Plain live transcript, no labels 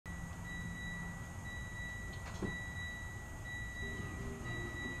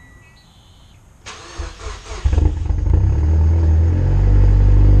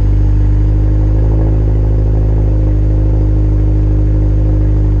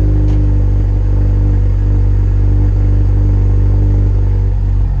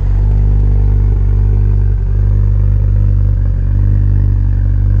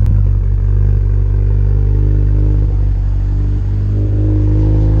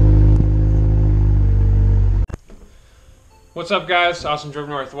What's up guys, Awesome Drove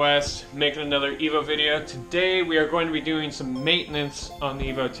Northwest, making another Evo video. Today we are going to be doing some maintenance on the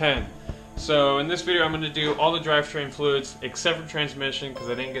Evo 10. So in this video I'm going to do all the drivetrain fluids except for transmission because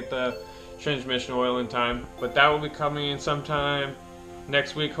I didn't get the transmission oil in time. But that will be coming in sometime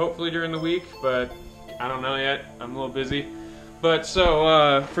next week, hopefully during the week, but I don't know yet, I'm a little busy. But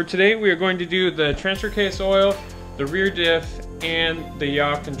so for today we are going to do the transfer case oil, the rear diff, and the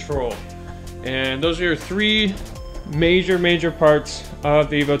yaw control. And those are your three major parts of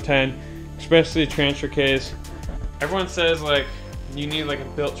the Evo 10, especially the transfer case. Everyone says like you need like a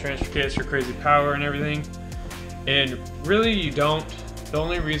built transfer case for crazy power and everything, and really you don't. The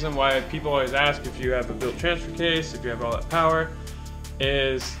only reason why people always ask if you have a built transfer case, if you have all that power,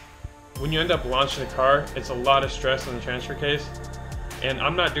 is when you end up launching the car, it's a lot of stress on the transfer case. And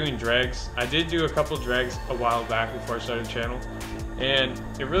I'm not doing drags. I did do a couple drags a while back before I started the channel, and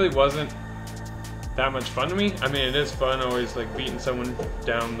it really wasn't that much fun to me. I mean, it is fun always like beating someone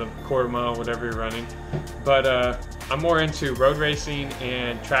down the quarter mile, whatever you're running, but I'm more into road racing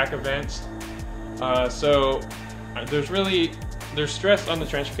and track events. So there's stress on the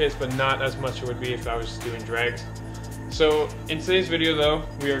transfer case, but not as much it would be if I was doing drags. So in today's video though,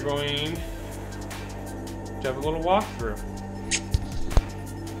 we are going to have a little walkthrough.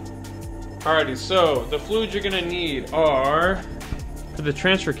 Alrighty, so the fluids you're gonna need are, for the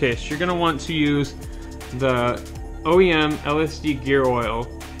transfer case, you're going to want to use the OEM LSD gear oil.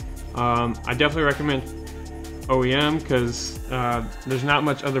 I definitely recommend OEM because there's not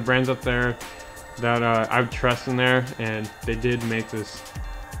much other brands up there that I would trust in there, and they did make this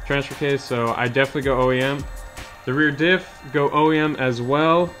transfer case, so I definitely go OEM. The rear diff, go OEM as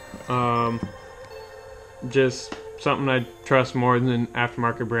well. Just something I trust more than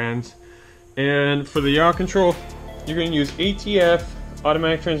aftermarket brands. And for the yaw control, you're going to use ATF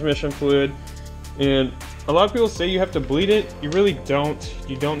automatic transmission fluid, and a lot of people say you have to bleed it. You really don't.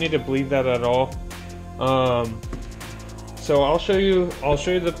 You don't need to bleed that at all. So I'll show you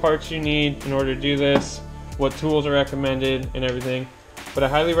the parts you need in order to do this, what tools are recommended and everything. But I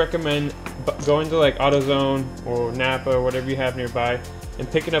highly recommend going to like AutoZone or Napa or whatever you have nearby and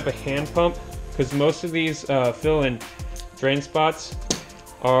picking up a hand pump, because most of these fill and drain spots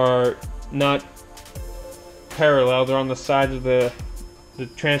are not parallel. They're on the side of the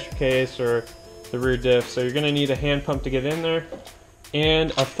transfer case or the rear diff, so you're going to need a hand pump to get in there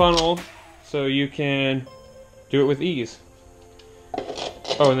and a funnel so you can do it with ease.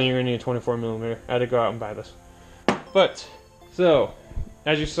 Oh, and then you're going to need a 24mm. I had to go out and buy this. But so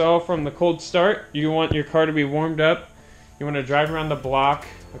as you saw from the cold start, you want your car to be warmed up. You want to drive around the block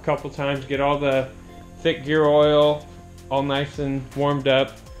a couple times, get all the thick gear oil all nice and warmed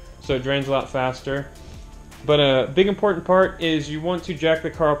up so it drains a lot faster. But a big important part is you want to jack the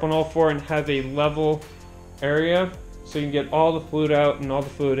car up on all four and have a level area so you can get all the fluid out and all the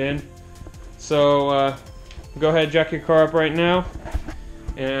fluid in. So go ahead, jack your car up right now,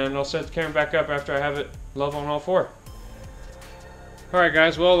 and I'll set the camera back up after I have it level on all four. Alright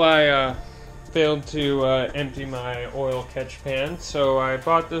guys, well I failed to empty my oil catch pan, so I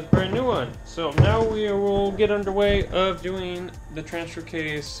bought this brand new one. So now we will get underway of doing the transfer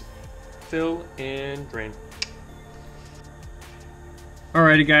case fill and drain.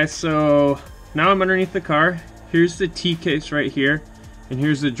 Alrighty guys, so now I'm underneath the car. Here's the T case right here, and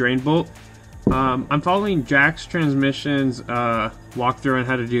here's the drain bolt. I'm following Jack's Transmission's walkthrough on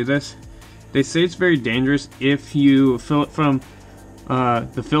how to do this. They say it's very dangerous if you fill it from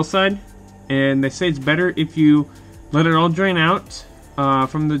the fill side, and they say it's better if you let it all drain out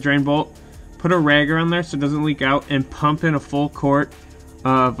from the drain bolt, put a rag around there so it doesn't leak out, and pump in a full quart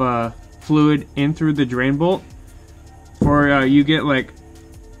of fluid in through the drain bolt, for you get like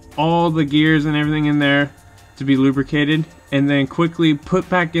all the gears and everything in there to be lubricated, and then quickly put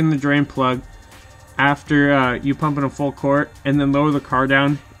back in the drain plug after you pump in a full quart, and then lower the car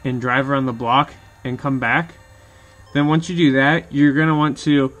down and drive around the block and come back. Then once you do that, you're going to want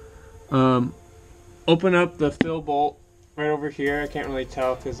to open up the fill bolt right over here. I can't really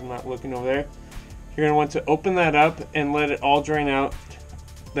tell because I'm not looking over there. You're going to want to open that up and let it all drain out,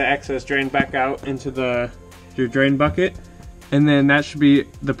 the excess drain back out into your drain bucket, and then that should be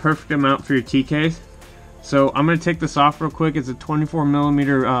the perfect amount for your T case. So I'm going to take this off real quick. It's a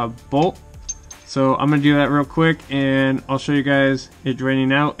 24mm bolt, so I'm going to do that real quick, and I'll show you guys it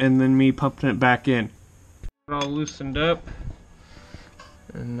draining out and then me pumping it back in. All loosened up,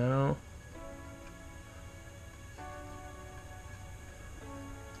 and now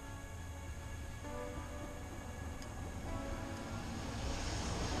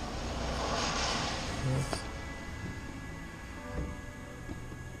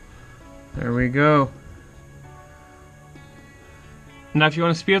there we go. Now if you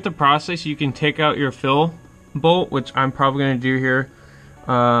want to speed up the process, you can take out your fill bolt, which I'm probably going to do here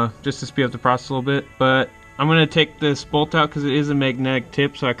just to speed up the process a little bit. But I'm going to take this bolt out because it is a magnetic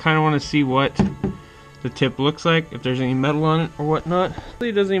tip, so I kind of want to see what the tip looks like, if there's any metal on it or whatnot.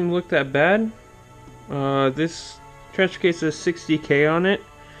 It doesn't even look that bad. This transfer case has 60K on it.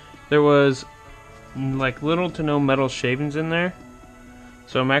 There was like little to no metal shavings in there,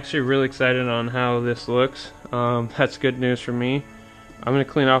 so I'm actually really excited on how this looks. That's good news for me. I'm going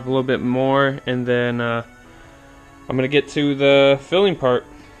to clean off a little bit more, and then I'm going to get to the filling part.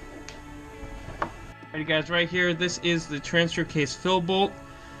 Alright guys, right here, this is the transfer case fill bolt.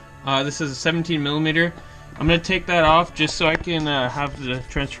 This is a 17 millimeter. I'm going to take that off just so I can have the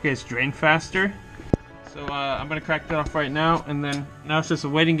transfer case drain faster. So I'm going to crack that off right now, and then now it's just a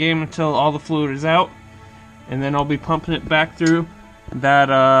waiting game until all the fluid is out, and then I'll be pumping it back through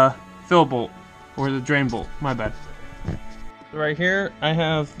that fill bolt, or the drain bolt, my bad. So right here I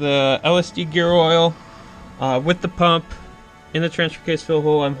have the LSD gear oil with the pump in the transfer case fill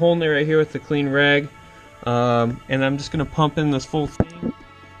hole. I'm holding it right here with the clean rag, and I'm just going to pump in this full thing,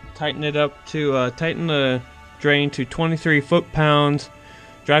 tighten it up to tighten the drain to 23 foot-pounds,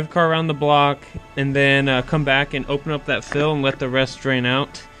 drive the car around the block, and then come back and open up that fill and let the rest drain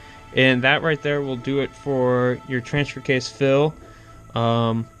out. And that right there will do it for your transfer case fill.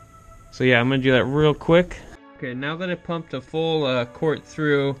 So yeah, I'm going to do that real quick. Okay, now that I pumped a full quart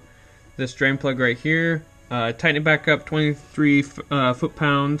through this drain plug right here, tighten it back up 23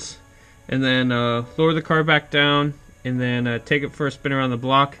 foot-pounds, and then lower the car back down, and then take it for a spin around the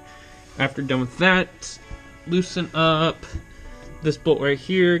block. After done with that, loosen up this bolt right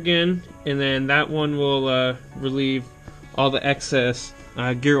here again, and then that one will relieve all the excess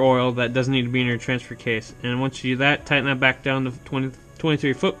gear oil that doesn't need to be in your transfer case. And once you do that, tighten that back down to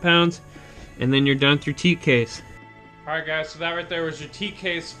 23 foot-pounds, and then you're done through T-case. Alright guys, so that right there was your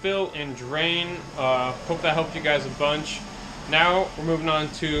T-case fill and drain. Hope that helped you guys a bunch. Now we're moving on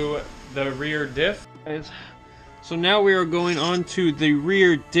to the rear diff. So now we are going on to the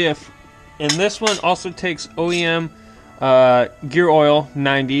rear diff, and this one also takes OEM gear oil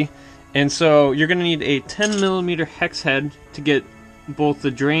 90, and so you're going to need a 10 millimeter hex head to get both the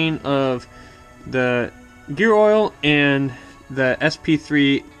drain of the gear oil and the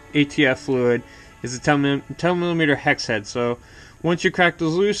SP3 ATF fluid. Is a 10 millimeter hex head. So once you crack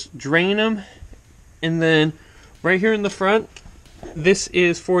those loose, drain them, and then right here in the front, this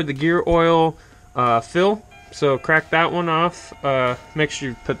is for the gear oil fill. So crack that one off. Make sure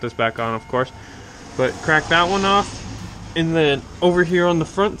you put this back on, of course, but crack that one off, and then over here on the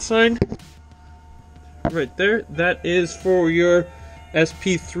front side, right there, that is for your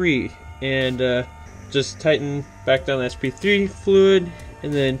SP3, and just tighten back down the SP3 fluid,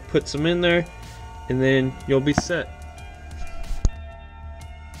 and then put some in there, and then you'll be set.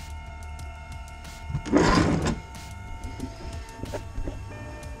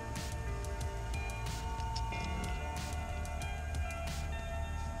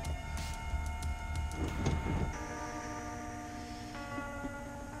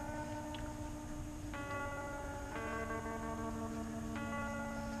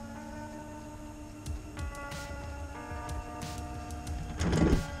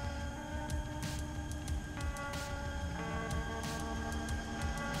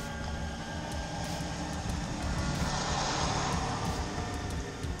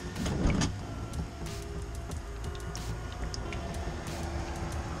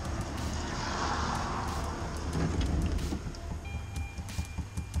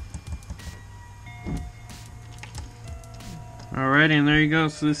 Alright, and there you go.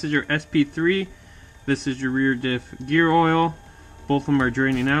 So this is your SP3, this is your rear diff gear oil. Both of them are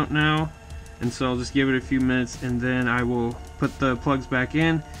draining out now, and so I'll just give it a few minutes, and then I will put the plugs back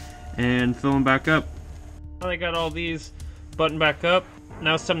in and fill them back up. Now I got all these buttoned back up.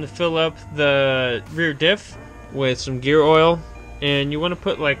 Now it's time to fill up the rear diff with some gear oil, and you want to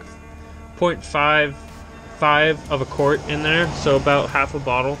put like 0.55 of a quart in there, so about half a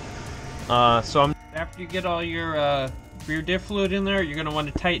bottle. After you get all your rear diff fluid in there, you're going to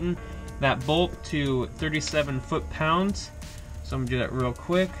want to tighten that bolt to 37 foot-pounds. So I'm going to do that real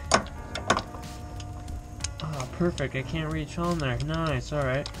quick. Oh, perfect. I can't reach on there. Nice.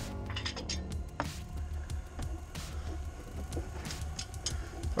 Alright.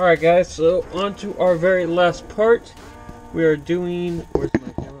 Alright guys, so on to our very last part. We are doing... Where's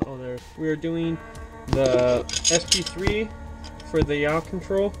my camera? Oh, there. We are doing the SP3 for the yaw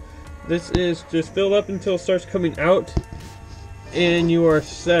control. This is just filled up until it starts coming out, and you are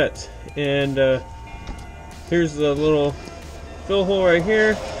set. And here's the little fill hole right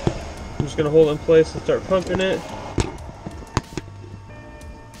here. I'm just gonna hold it in place and start pumping it.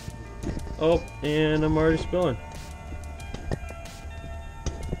 Oh, and I'm already spilling.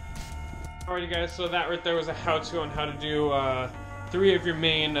 Alrighty guys, so that right there was a how-to on how to do 3 of your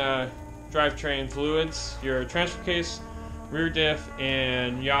main drivetrain fluids: your transfer case, rear diff,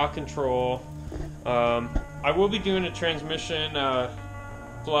 and yaw control. I will be doing a transmission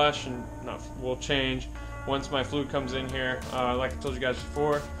flush and will change once my fluid comes in here, like I told you guys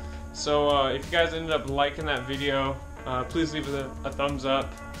before. So if you guys ended up liking that video, please leave it a thumbs up,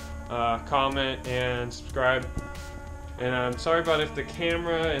 comment, and subscribe. And I'm sorry about if the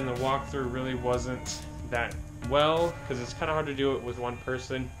camera and the walkthrough really wasn't that well, because it's kind of hard to do it with one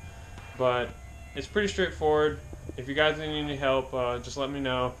person, but it's pretty straightforward. If you guys need any help, just let me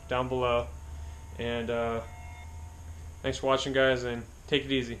know down below. And thanks for watching, guys, and take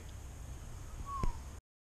it easy.